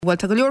Bhil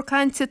tá go leor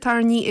cainte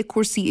tarní I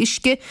cuasaí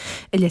isce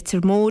I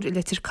litir mór, I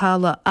litir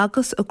cála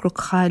agus a gro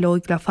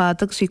chailóig le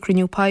fádag sí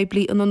cruniú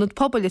peblií an anad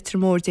pobl litir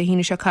mór de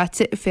híine se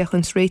caite I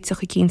fechans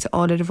réiteach I cínta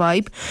ála a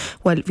bhaib,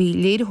 bhil bhí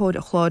léadthóir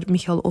a chláir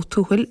Michael Ó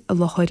Tuachail a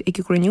láthir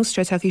ag gruniú,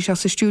 streiteach í se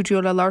sa stúdio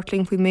le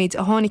lartling faoi méid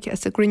a tháinig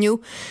as a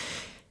gruniú.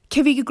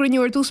 Ce bhí go gruniú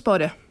ar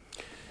dúspáide?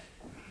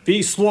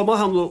 Bhí slóma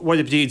hamla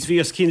bhile bríd, bhí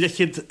as cín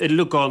lechid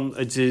lugan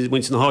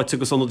muinte na háite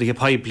agus anna dtí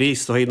peblií,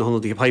 sto hí na anna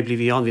dtí peblií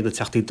bhí an, hí na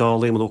teachtaí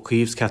dála, man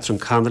O'Keefe's, Catherine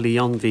Connelly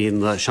an, hí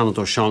na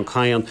Shannon Sean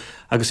Cyan,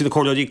 agus í na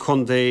cóileorí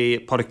chun dé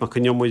Pádraig Mac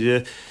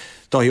Conionmuide,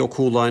 Daithí Ó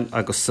Cúlainn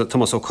agus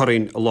Thomas Ó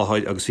Corrainn a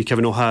láthid, agus bhí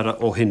Kevin O'Hara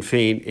ó Sinn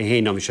Féin I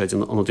héin am bhí séid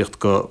anna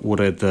dtíocht go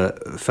bhfuaid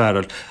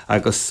fearil.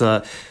 Agus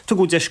tu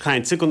go deis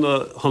cainte go na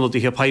anna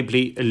dtí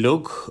peblií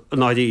lug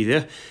an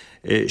áide,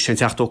 sin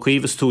teacht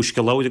O'Keefe's túis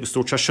go láid agus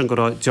túir tesin go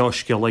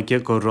deis go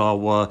leige go rá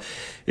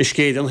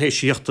iscéad an hééis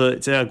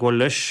síochta de go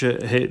leis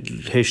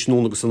hééis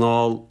nún agus an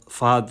áil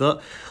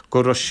fada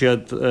go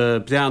siad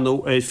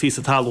breanú fís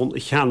a talún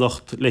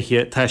cheannacht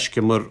leiche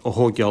teisce mar a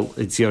hógeal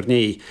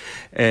díarní.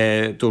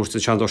 Dúirt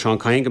an Shandor Sean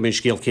Cyan go minn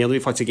scéal céanú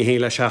fáte go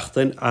héile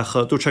seachtain ach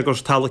dúirt se gur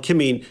talla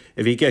cimín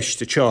a bhí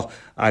geiste teo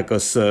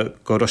agus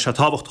go se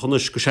táhacht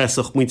chunis go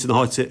séach muinte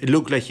na háite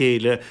lug le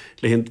chéile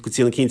le hin go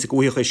tíanana cinnta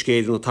goíoch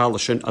iscéad na talla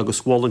sin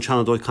agus bháil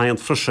Shandor Cyan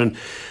frisin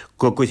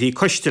go hí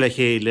coiste le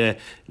chéile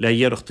le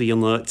dhéireachta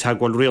dhéanana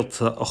teagháil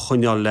réalta a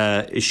chuneáil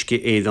le isce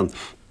éan.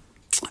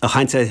 A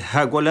chainte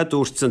heagháile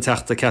dúirt san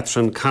teachta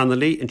Catherine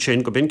Connelly in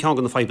sin go bin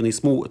ceangan na feiban ní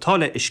smú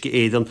atáile isce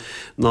éan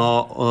ná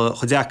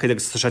chudeacha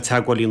agus tá sé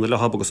teagháilíonna le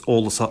hab agus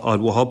ólasa ar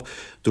bhhab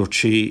dúirt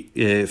si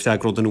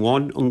feagród an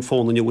bháin an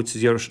fón an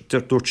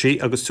dúirt si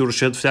agus túra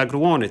siad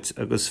feagróháinit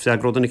agus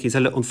feagródanna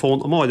cíile an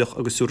fón amáideach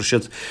agus túra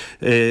siad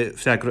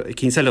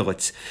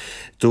cínseilehaid.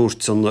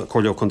 Dúirt san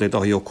choileo chun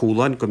Daithí Ó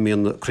Cúlainn go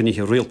mbíonn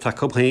cruníthe réalteach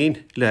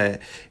héin le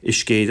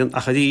iscéan a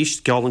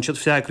chadíist geallann siad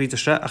feagríide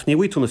ach ní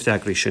bhhaítúna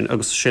feagrí sin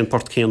agus sin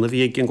port céanna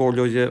bhí gin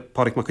gáileoide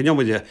Pádraig Mac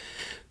Conionmuide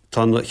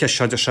tá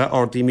cheisiide se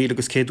ardí mí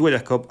agus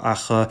céadúileach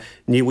ach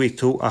ní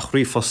bhhaítú ach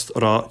rífast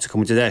rá tu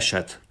cumide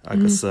déisiad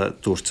agus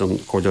dúirt an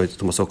choileoide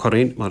Thomas Ó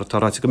Corrainn mar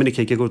atáráte go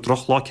minic gur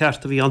droch lá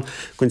ceart a bhí an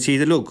gon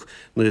tíide lug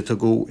na dé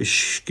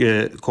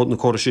go na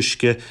choras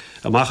isce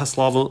amachchas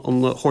sláhan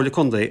an choirla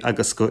chundé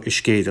agus go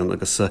iscéan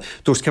agus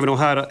dúirt Kevin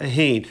O'Hara a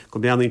héin go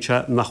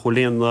beanínte nach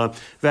choléon na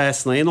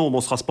bheits na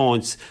ómós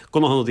chaspáint go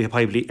na dtí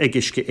peblií ag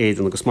isce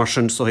éan agus mar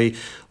sin so hí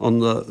an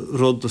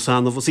rud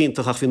sanna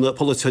bhsíntaach ach hí na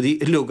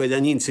políteí lugaid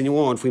a níon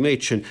sinháin faoi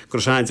méid sin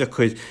gur seide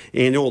chuid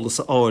éolalas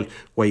a áil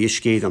wa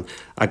iscéan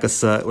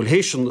agus bhfuil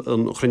hééis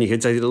an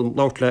chruníché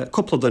láirt le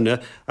coppla duine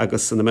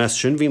agus na meas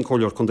sin bhíon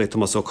choileor chun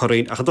Thomas Ó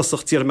Corrainn a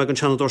dasach tíar me an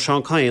Shandor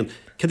Sean Cyan,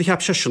 cad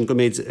cheap sesin go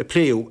méid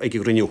pléú ag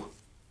gruniú.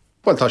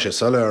 Well, tá sé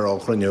solar ó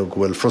chruniú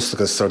go bhfuil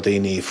frustagus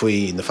sardíní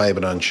faoi na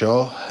feiban an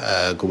seo,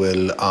 go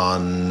bhfuil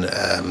an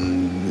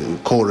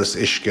córas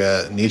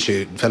isce níl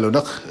sé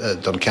fellúnach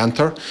don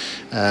cantar.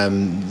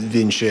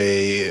 Bhín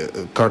sé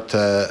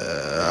carta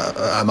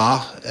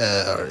amach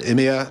ar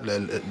imia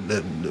le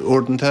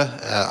úrdanta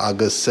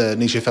agus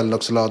níl sé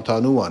fellúnach sa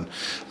látá nuan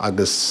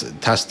agus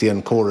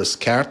tastíon córas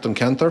ceart an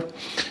cantar,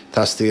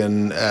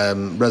 tastíon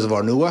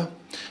reservoir nua,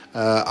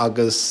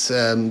 agus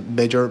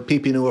beidir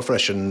pipi nua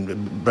freisin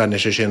brenne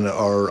sé sin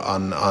ar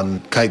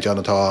an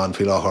caiidean atá an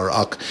fi láthir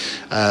ach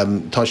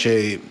tá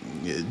sé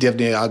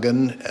déobhní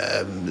agan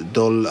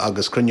dul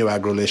agus cruniú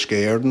agro leis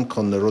géardan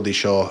chun na rudí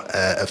seo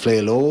a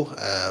phléló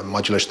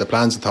maidir leis de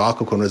plans atá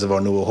acu chun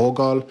reservoir nua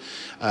hógáil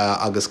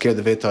agus céir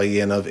de bhétá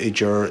dhéanamh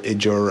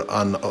idir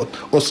an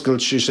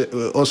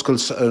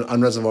oscailt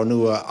an reservoir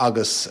nua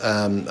agus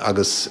an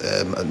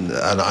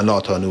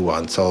látá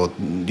nuain. So,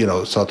 you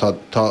know, so tá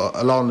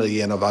alána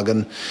dhéanamh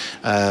agan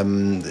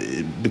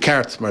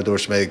beceart mar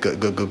dúirs mé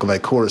go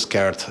bheith córas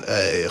ceart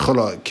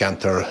chula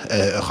ceantar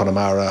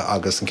Chonamara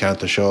agus an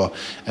ceantar seo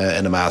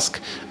ina measc.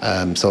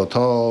 So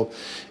tá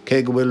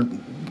cé go bhfuil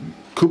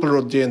cúpla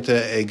rud déanta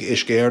ag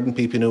iscéardan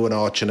pipinú an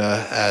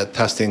áitina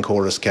testíon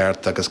córas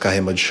ceart agus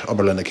caiimiid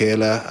oberlin na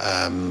céile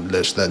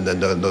leis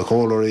na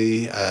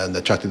chóirí na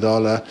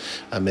teachtadála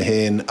mé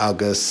héin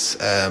agus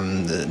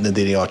na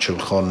daoine áitiil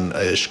chun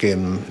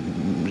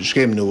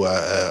scéim nua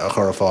a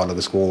chur fáil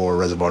agus scóir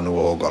reservoir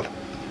nua ógáil.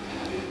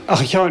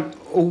 Ach cheann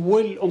ó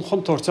bhfuil an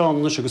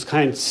chuntartán agus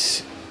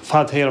caint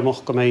fadhéir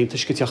amach go mé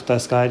tuisce teachta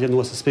Scaile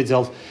nuas a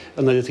spéisial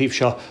an natíh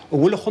seo ó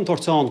bhfuil a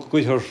chuntartán go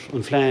gcuithir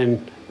an phléin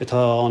atá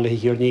an le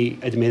hiorní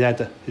ag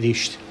méide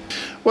ríist.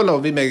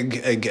 Well, bhí mé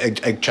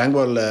ag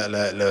teangáil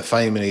le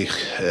feimimií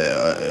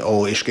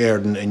ó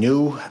iscéardan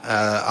inniu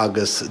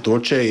agus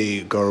dúirt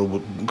sé gur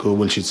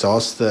bhfuil siad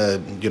sásta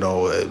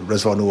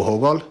reservoir nua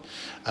hógáil.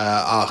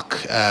 Ach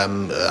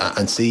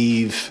an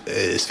síomh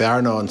is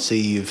fearna an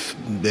síomh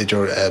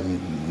beidir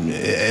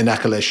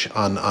inachais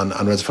an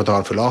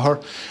reservatán fi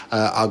láthair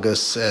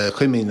agus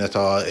chuimín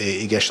atá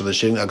I gceiste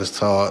sin agus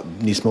tá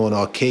níos mó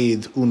ná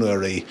 100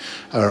 únairí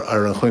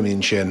ar an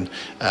chuimín sin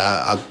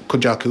a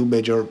chuideachú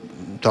beidir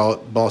tá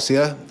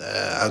básia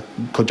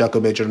chuideach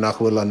go méidir nach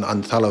bhfuil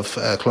an talamh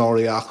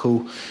chláirí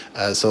acu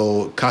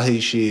so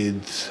caithí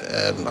siad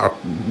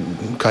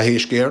caithí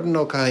scéirden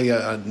ó caithí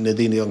na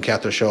daoine an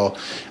ceatar seo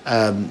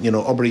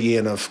obair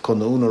dhéanamh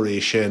chun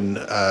únaí sin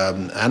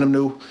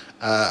anamnú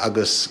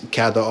agus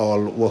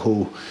ceadáil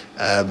wathú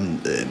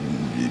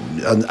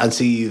an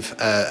síomh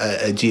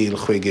a díal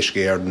chuig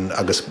iscéirden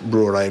agus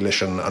brúr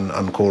leis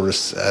an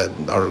córas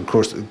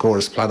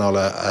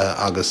planála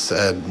agus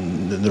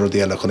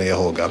nuair chun é a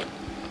thógáil.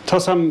 Tá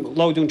sam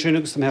láún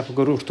trínagus am hepa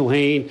go rúirtú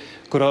hain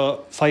gur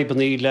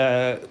febanní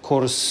le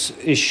choras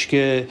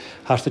isce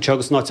harta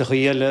teagus náteach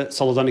dhéile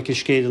saladanna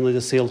iscéan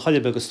a síl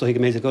chaile agus do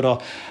méid go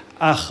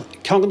ach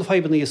cean an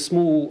febanní is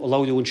smú a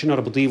láún sin ar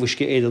a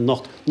bodíomhisce éidir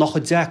nach a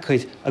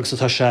decaid agus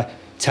atá se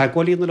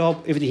teagháilíon le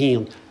i bhí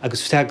híon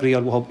agus teagraí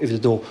an bhab i bhí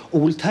dó. Ó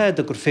bhfuil tead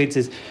a gur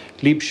féidir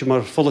líbse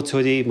mar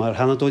folatóirí mar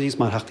hanadóidís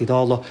mar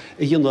heachtaídála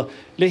i dhéanana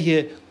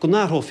léthe go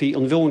náthaí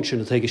an bhein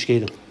sin a teige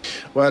scéan.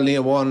 Well, ní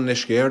bháin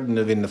is céirden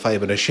a bhín na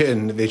febanna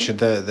sin, bhí sin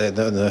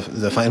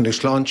de feindig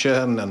sláinte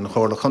an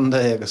chóirla chunda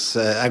agus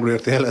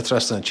agriíocht heile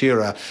tras an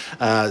tíra,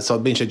 so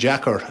bín sé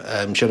Jackar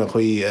sin a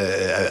chuí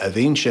a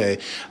bhín sé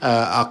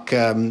ach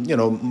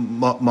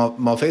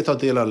má féitá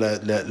díla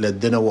le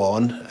duine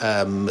bháin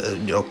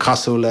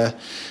casúla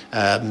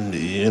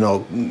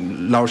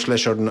láir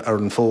leis ar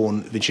an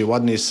fón, bhí sé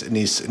bhd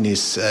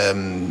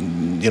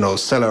níos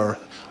seller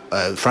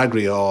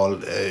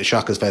freagraíáil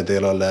seachas bheith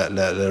déile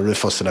le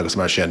rifossan agus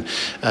mar sin.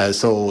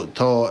 So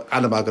tá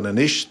anamagan an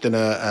isis duine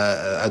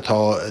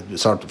atá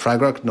sort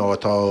freigrach nó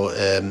atá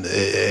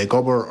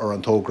gobar ar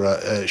an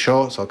tógra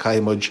seo, so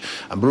caiimiid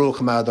an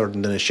brúchaméad ar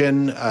den duine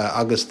sin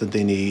agus den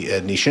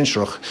daoine ní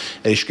sinseach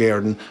é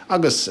scéirden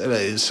agus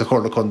sa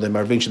chóirla chunda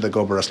mar bhín sin de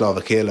gobar a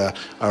slábha chéile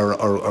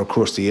ar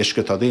cuasaí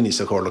isce tá daoine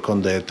sa chóirla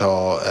chunda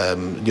tá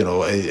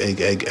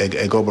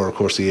ag gobar ar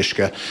cuasaí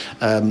isce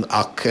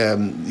ach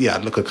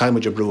le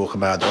caiimiid a brú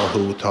chaméad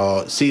orthú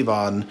tá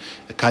síomháin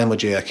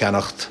caiimiidé a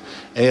ceannacht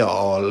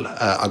éáil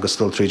agus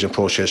dul tríd an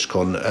próisis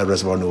chun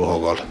reservoir nua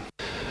thógáil.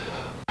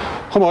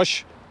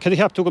 Thomas, cad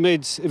heaptú go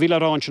méid i bhíle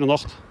rán sin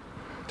nacht?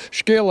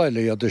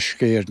 Scéalaile a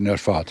scéirden ar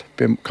fad.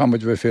 Bim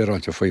camid bheith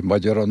féráinte faoi,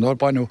 maidir an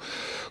norbainú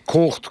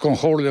cócht gon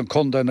chóirlainn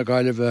conda na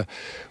gaiile bheith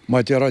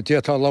maidir a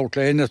détá lát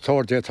le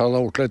inatóir détá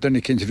lát le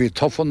duna cinnte bhí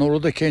tofan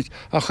óla a cinnt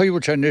a chaíú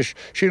tenis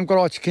sin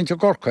goráit cinnte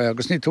gorcha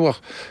agus ní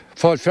tuach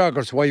fáil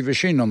freagart bhaidh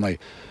sin an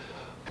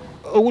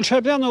bhfuil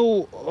sé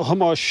beanú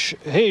Thomas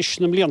hééis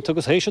na mlíanta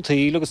agus hééis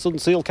taí agus an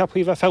síl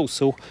capí bheith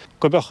fású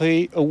go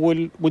bechaí a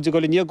bhfuil muidir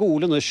goil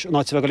níagúlanis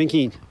náte bheith goilín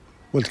cín.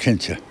 Bhfuil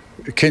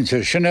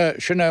cinnte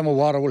sinna mo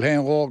bhhar bhfuil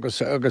héon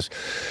agus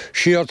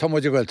siar tá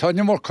muidir goil. Tá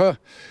nimmarcha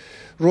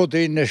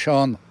rudaíine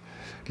seán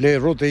le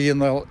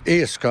rudaíonna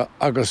éasca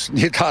agus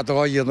ní táda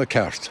dhéanana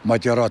ceart.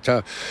 Maidir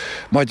tá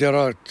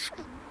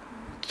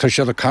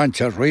sé a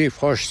caiinte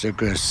réomhhoist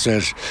agus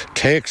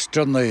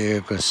textranna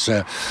agus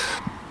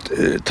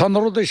Tá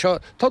rudí seo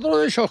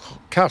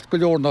ceart go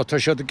leorna tá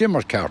sé a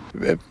gimmar ceart.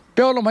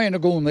 Beala mé na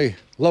gúnaí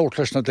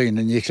láirtleis na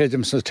daine ní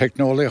chréidim sa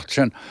technolaíocht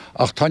sin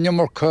ach tá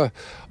nimmarcha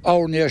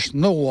áníos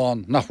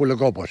nóháin nach bhfuil a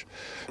gobar.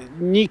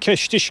 Ní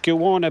ceistisce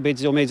bháinna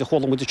beidir ó méid a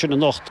chola muidir sinna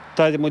nacht,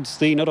 Daidir muid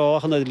daoine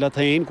ráchanna le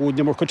tain gúd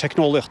nimmarcha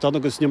technolaíocht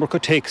agus nimmarcha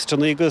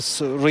textran agus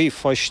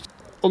réomhhoist.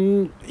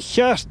 An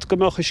cheart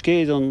gomach is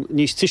céad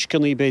níos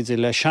tuisceannaí beidir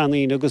le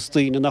seanaí agus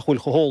daoine nach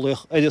bhfuil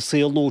chotholaíoch idir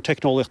síl nó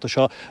technolaíochta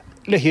seo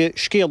lethe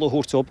scéal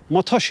húirtób,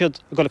 má tá siad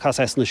go le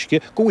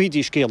casasnaisce,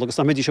 gohídí scéal agus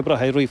na méidir se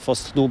brathaid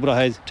riomhfost nó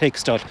brathaid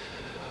textile.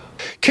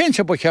 Cén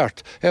se ba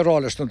cheart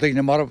rálas na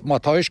daine mar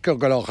tá isce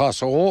go le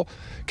chas ó,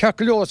 ce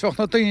go leos bheith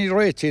na daoine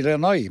réití le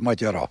naí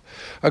maidirrá.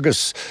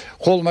 Agus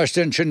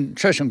chomhaistin sin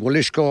tesin go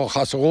lisco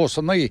chas ó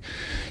san naí,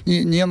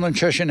 níon an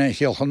tesin é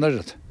chéalchan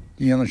nuad.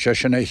 Níon sé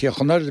sin é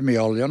chéchanir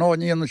míall,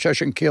 níon sé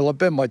sin céla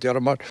be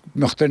maidir mar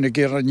meachtainna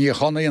ggéar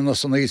níochanna íonna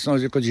san níos nó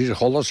go dtí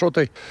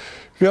cholasrútaí.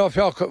 Bhí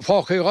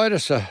fáchaí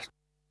gaiirisa.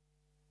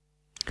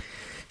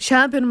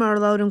 Seabin mar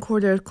láir an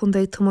cóidir chun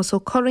é Thomas ó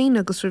Corín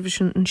agus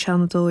revision an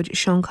seanadóid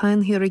Seán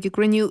Cain hir ag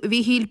griniú.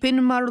 Bhí híl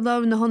bin mar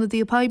láir na honna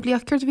dí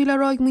pebliach ceart bhí le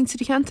ráig mín sa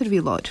cheantar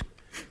bhí láid.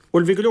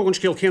 Well, bhí go legan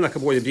scéal céanach go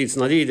bhfuil bríd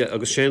na ríide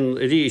agus sin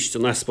ríist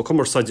an espa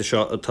cumarsaide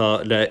seo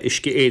atá le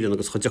isci éidir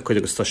agus chuideacuid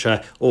agus tá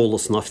sé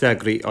ólas na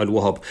fteagraí á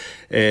luhab.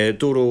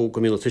 Dúró go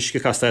mína tuisce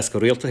casta go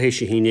réalta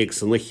hééis hínig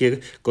san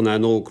lichiir go na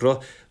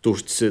nógra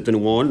dúirt den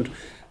bháin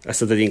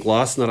as a dín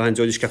glas na an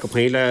joidir cecha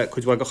péile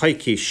chuidhha go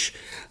chaicíis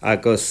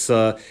agus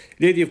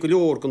léadíomh go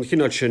leor gon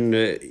chinál sin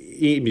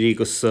imí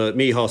agus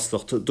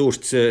méhástacht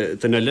dúirt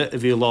den eile a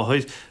bhí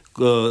láthid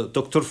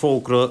Dr.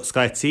 Fógra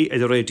Skytí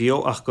idir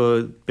radio ach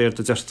go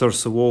beirta deirtar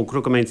sa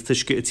bhógra go méint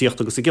tuisce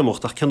tíocht agus a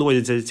gimocht ach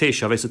ceanóide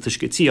téise a bheits a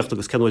tuisce tíocht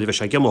agus ceanóide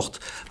bheits a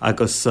gimocht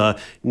agus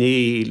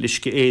ní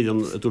lisce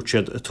éan dúirt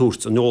siad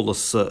túirt an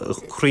nólas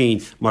chrín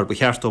mar ba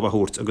cheartó a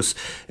thuirt agus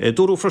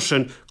dúrú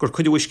freisin gur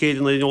chuidir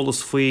iscéidir na nólas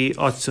faoi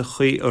áite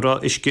chuí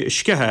ar isce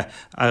iscethe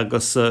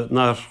agus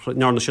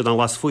nearna siad an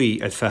las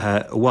faoi ag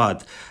fethe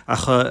bhád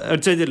ach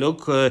ar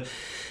déidirlug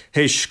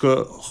héis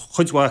go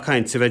chuidhá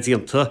caiint sa bheith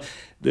díanta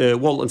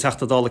wall an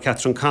teachta dála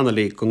Catherine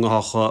Connolly go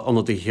ngacha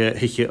anadíthe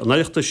hiiche an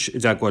éireachtas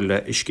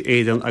deagháil isce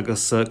éan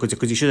agus go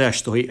dtí sé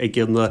éistóí ag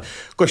gin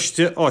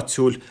goiste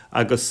áitiúil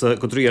agus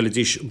go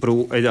dríaladís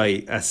brú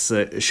as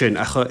sin.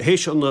 Acha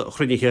hééis an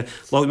chrunithe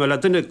lá me le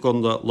duine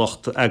gon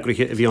locht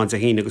agrithe a bhíán a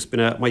híine agus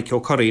buna mai ce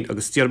choín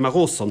agus tíar me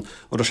gósan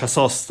ó a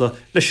seásta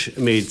leis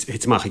méid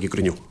hitach go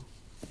grniú.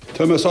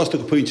 Tá me sásta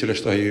go pointinte leis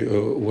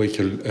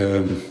bhhail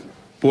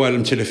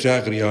builm tiile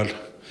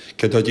freagaríall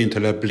cad a dínta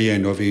le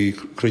blian ó bhí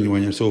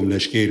cruinehhain sóm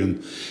leis céan,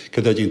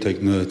 cad a dínta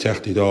na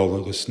teachtaí dá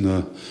agus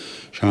na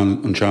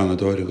an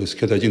seanadóir agus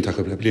cad a dínta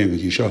le blian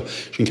í seo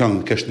sin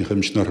cean ceisna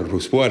chumsnar a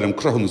rús bhil an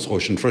crohannas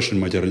ó sin freisin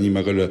maidir a ní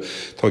me go le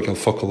táceil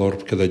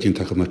focail cad a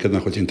dínta na cad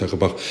nach dínta go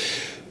bach.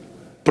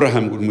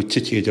 Braham go mu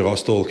tití de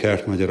ástóil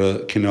ceart maidir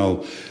a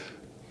cinál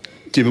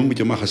Dí mu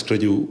amachchas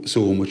creidú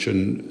sóm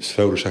sin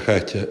sfeir a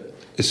chaite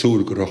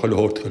isúr gur a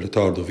choilhort go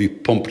letáda, bhí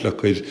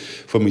pomplachuir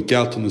fa mi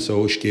gealtanna sa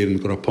óiscéan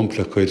gur a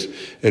pomplachuir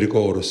ar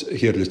gáras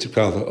hir le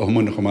tricáda a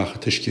muna gomacha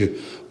tuisce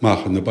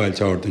máchan na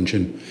bailteardan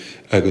sin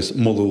agus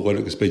molúáil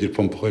agus beidir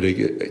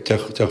pompachuir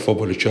teach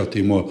fábal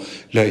chatí má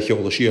le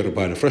cheola siar a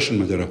bailile freisin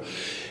meidera.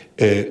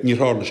 Ní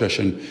hála sé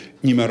sin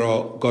ní mar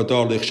a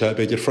gadálaigh se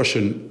beidir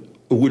freisin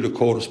a bhfuil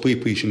choras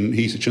puipaí sin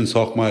hí sin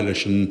sách mai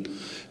leis an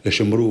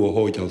mrú a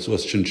hóideal so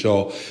sin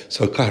seo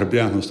sa car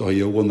breanhas a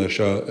bhhanar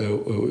se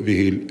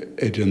bhí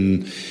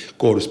an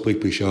choras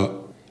puipaí se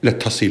le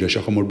tasíile se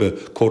chamór be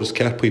choras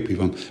ceir puipaí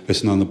van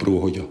bheits an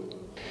brú hóideal.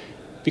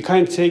 Bhí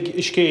caiint ag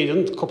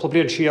iscéan coppla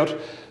blian siar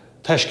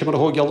teisce mar a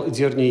hógeal i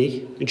ddíorní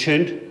in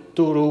sin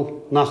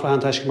dúrú nach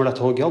rahan teisce mar le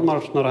tógeal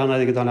mar nar hana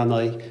ag dan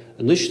anna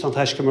nus tan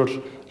teisce mar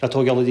le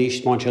tógeal a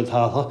díist máin siad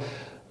tátha.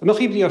 Meach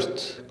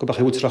íbliart go bach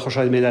útra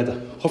chosáid mé leide.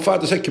 Cho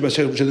fád sé be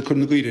sé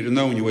chun goíir an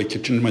náú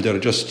bhaid tin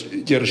maidir just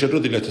dear sé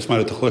rudí letas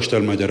mar a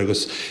chluisteil maidir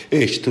agus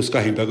éist tú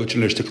scaihín be go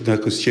leiste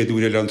agus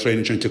séúile le an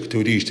trein sin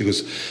tuúríist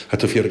agus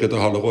hat fiargad a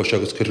hálaá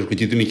agus chuir go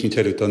dtíidir cinn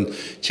teir an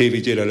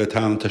téhí déile le tá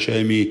tá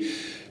sé mí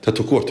Tá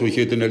tú cuatú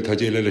chéan tá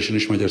déile leis sin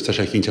maidir tá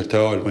sé cinn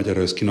teáil maidir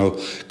agus cinál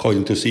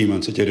cáinn tú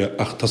síman sa deire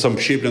ach tá sam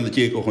séblen a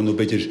dégochan nó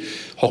beidir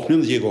hochmlin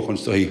a dégochan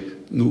stoí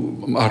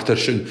nó artar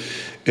sin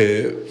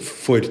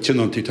foiir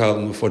tinantí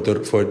talú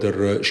foidir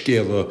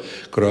scéala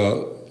gur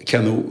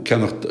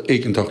ceannacht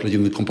éigenach le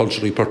dtíanana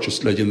compulsory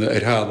purchase le dtíanana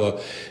ar hála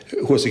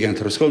thuasa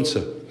gentar a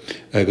sconsa.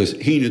 Agus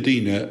hína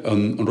daine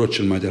an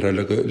rutin maidir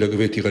le go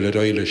bhétí le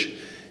réiles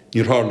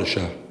níor hála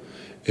se.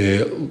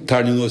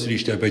 Tarní nuas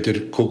ríiste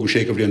beidir cógu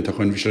sé go bblianta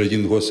chun bhí sé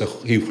dtíon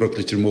thuach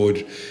híomhreachlitir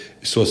mór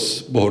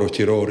sos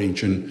bótíráín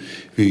sin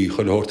bhí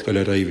choilhort go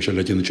le raibh se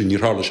le dtíanana sin níor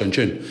hála an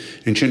sin.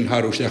 In sin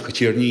Harú secha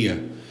tíar ní.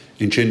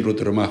 In sin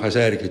ruidir amachchas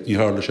airgad ní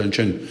hála an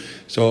sin.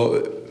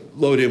 So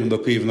láréman do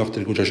chuomh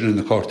nachtar go sin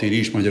na cartaí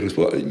ríis maidir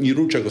ní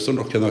rúte agus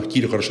sunach ceannach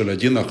tíchar se le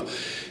dionach.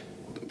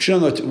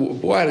 Sinna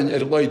bhhain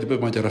ar leide be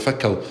maidir a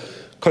fecail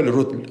Coil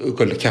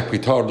go le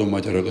ceapítádum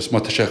maidir agus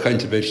mata sé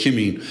chainte bhéir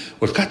chimín,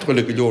 bhil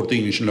catfuil go leor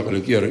daine sin le gur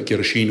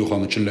a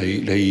síúchanna sin le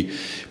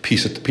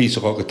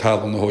píá go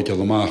talan na hóideal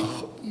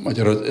amach.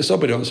 Is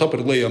ab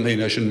lé an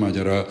héine sin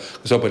maidir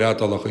gus ab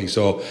adalacha í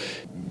só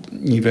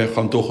ní bheith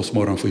an dochas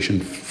mór an faoi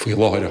sin faoi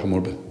láthir a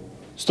mórbe.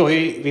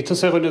 Stohí ví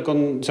séna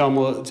gon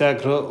deama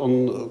degra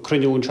an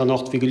cruún se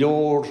nacht hí go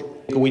leor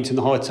gohaint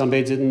na háid an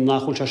beidir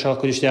nachúil se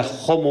chuiste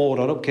chomór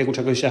arab, cé go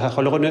se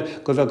choine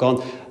go bheith gan.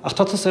 Ach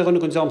tá séna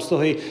gon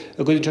deamstoí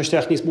a go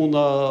teisteach níos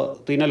múna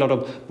daine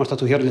arab mar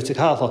tú hirir le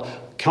hála,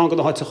 cean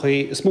go háite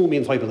chu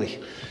smóíon feibelí.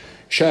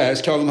 sé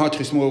is cean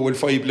háitrí smó bhfuil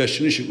fáib leis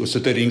sin gus a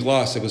deín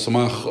glás agus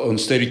amach an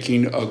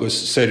steiricín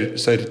agus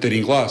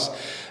deín glás.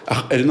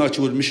 Ach ar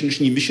náitiúil mis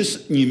ní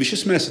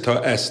mis mesatá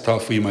tá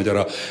faoí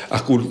maidir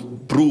ach gúil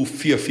brú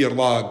fi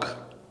lág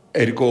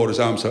ar gáras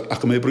amsa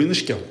ach go mé brúne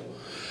ceall.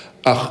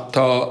 Ach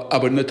tá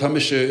aber na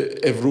tamise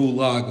ehrú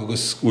lág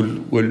agus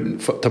bhfuil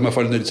tá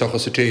fáilna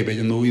tuchas sa té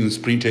beidir nó íon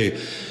sprinté.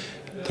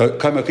 Tá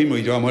caiime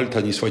imú dáil tá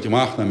níos fáide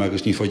máachna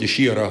agus ní fáide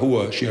siar a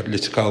thua siar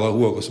litála a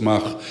agus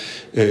amach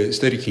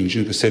steiricín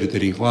sin go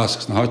seidirí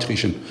glásgus na háitrí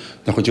sin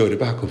nach chu deir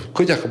beú.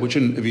 Chuidecha bu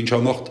sin a bhín se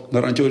nacht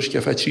nar an deir ce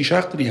fe trí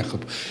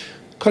seachtaíachab.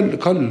 Kann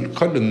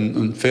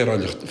an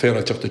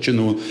féráteachta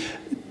tinú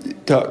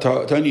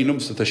tá ní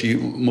lumsa tá sí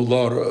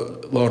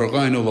lá a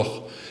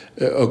gáinolach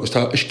agus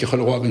tá isce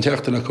chohágan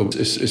teachtainna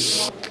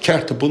is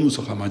ceartta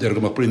bunúsacha má dear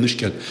go mar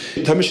briniscead.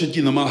 Tá me sé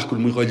dína amach goil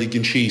mu gáile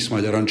gin síos má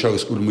ar an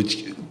tegus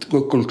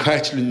gúil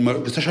caiitlín mar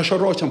tá se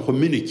ráit am chu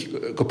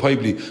minic go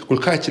peblií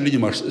gúil caiitlíine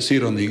mar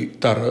síranní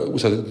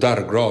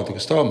dar grád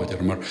agus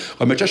táidir mar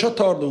a me te se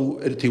táú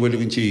ar tíhfuil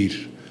gin tír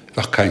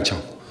bheith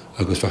caiinteán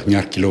agus bheith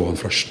near kiló an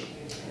freisin.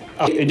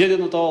 I déidir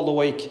na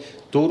dáhaig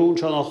dúrún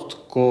se nacht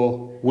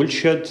go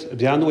bhfuilsead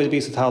beanúid bí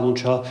a talún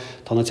se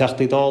tá na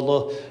teachtaí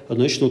dála a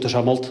nuisnúta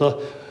se malta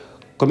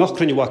go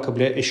meachcrunnehacha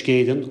le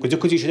iscéan, go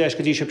dtí sé éis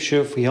go dtí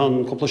se faoi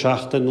an coppla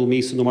seachta nó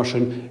mísan nó mar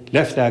sin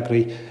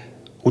leflegraí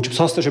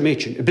útipsásta sé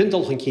méidsin, i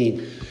bindalchan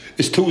cín.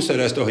 Is túsar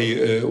as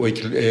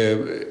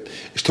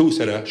is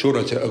túsar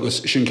siúrate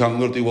agus sin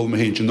ceanúir bhil me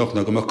hén sin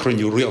nachna go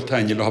cruniú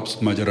réaltaine le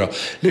habsa maididir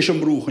leis an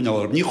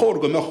brúchaneall. Ní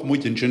chóir go meach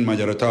muidin sin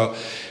maididir tá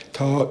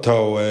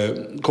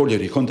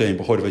cóirí chundain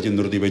ba choir bheith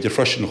dí beidir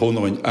freisin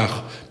hónáin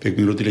ach be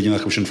mí rudí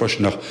le sin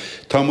freisinach.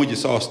 Tá muid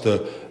is ásta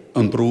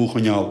an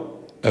brúchaneall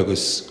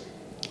agus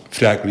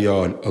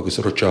freagliáil agus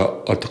rute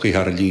altaí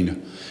ar a lína.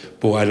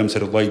 Bó eilem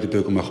ar a leide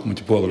be goach mu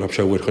bóil ab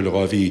seúir chuile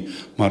á bhí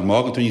mar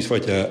mágan tú níos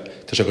feite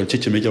tá se gur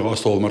tiite méidir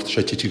ásáil mar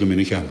sé tití go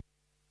minic chean.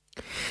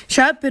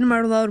 Se bin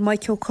mar láir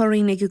Michael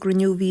Corrin ag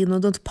grniuhí nó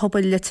don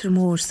pobl litir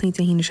mór Saint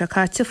a híine se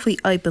caite faoi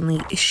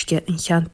ebannaí isce an chean.